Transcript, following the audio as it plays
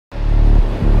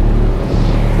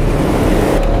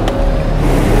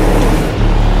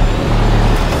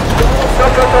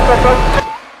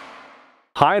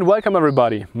Hi and welcome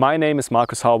everybody, my name is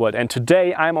Markus Haubert and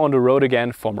today I'm on the road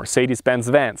again for Mercedes-Benz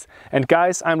vans. And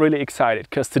guys, I'm really excited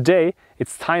because today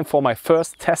it's time for my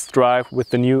first test drive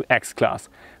with the new X-Class.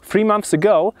 3 months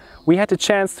ago we had the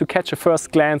chance to catch a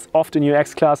first glance of the new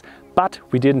X-Class, but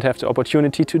we didn't have the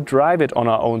opportunity to drive it on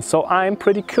our own. So I'm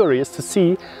pretty curious to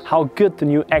see how good the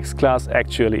new X-Class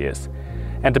actually is.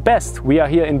 And the best, we are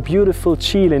here in beautiful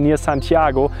Chile near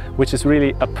Santiago, which is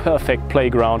really a perfect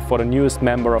playground for the newest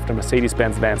member of the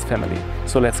Mercedes-Benz Vans family.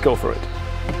 So let's go for it.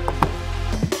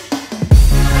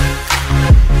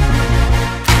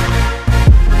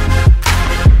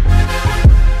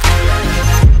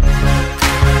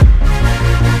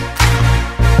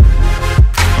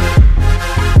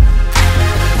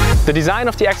 The design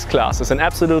of the X-Class is an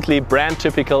absolutely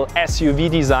brand-typical SUV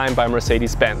design by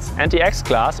Mercedes-Benz, and the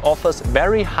X-Class offers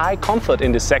very high comfort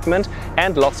in this segment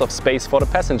and lots of space for the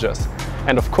passengers.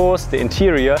 And of course, the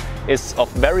interior is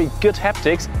of very good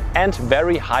haptics and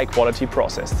very high quality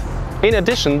processed. In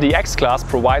addition, the X-Class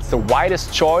provides the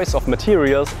widest choice of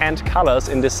materials and colors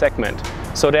in this segment.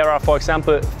 So there are, for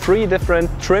example, 3 different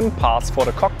trim parts for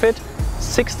the cockpit,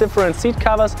 6 different seat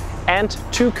covers and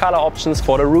 2 color options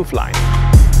for the roofline.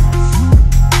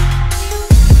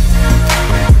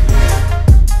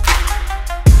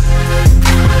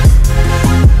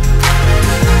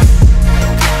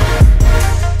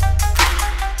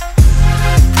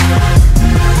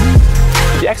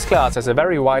 The X-Class has a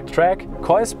very wide track,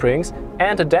 coil springs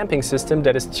and a damping system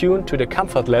that is tuned to the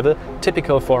comfort level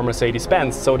typical for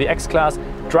Mercedes-Benz. So the X-Class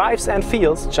drives and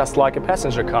feels just like a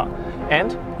passenger car.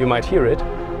 And, you might hear it,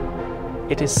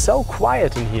 it is so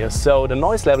quiet in here, so the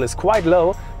noise level is quite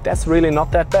low. That's really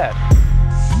not that bad.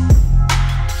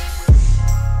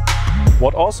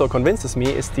 What also convinces me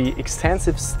is the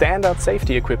extensive standard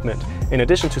safety equipment. In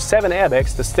addition to 7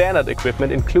 airbags, the standard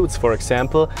equipment includes, for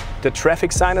example, the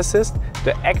traffic sign assist,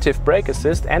 the active brake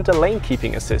assist and the lane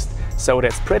keeping assist. So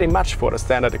that's pretty much for the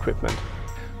standard equipment.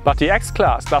 But the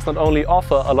X-Class does not only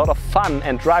offer a lot of fun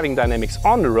and driving dynamics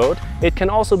on the road, it can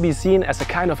also be seen as a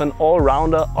kind of an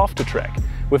all-rounder off the track.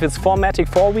 With its 4MATIC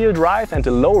 4-wheel drive and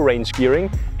the low-range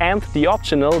gearing and the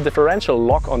optional differential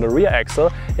lock on the rear axle,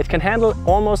 it can handle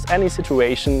almost any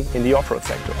situation in the off-road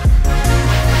sector.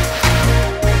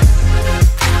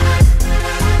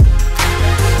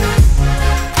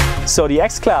 So the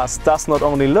X-Class does not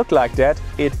only look like that,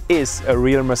 it is a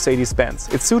real Mercedes-Benz.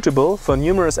 It's suitable for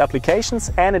numerous applications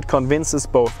and it convinces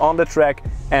both on the track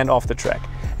and off the track.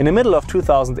 In the middle of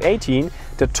 2018,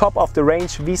 the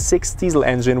top-of-the-range V6 diesel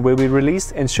engine will be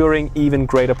released, ensuring even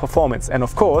greater performance. And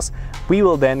of course, we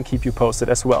will then keep you posted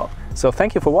as well. So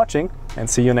thank you for watching and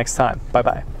see you next time. Bye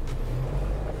bye.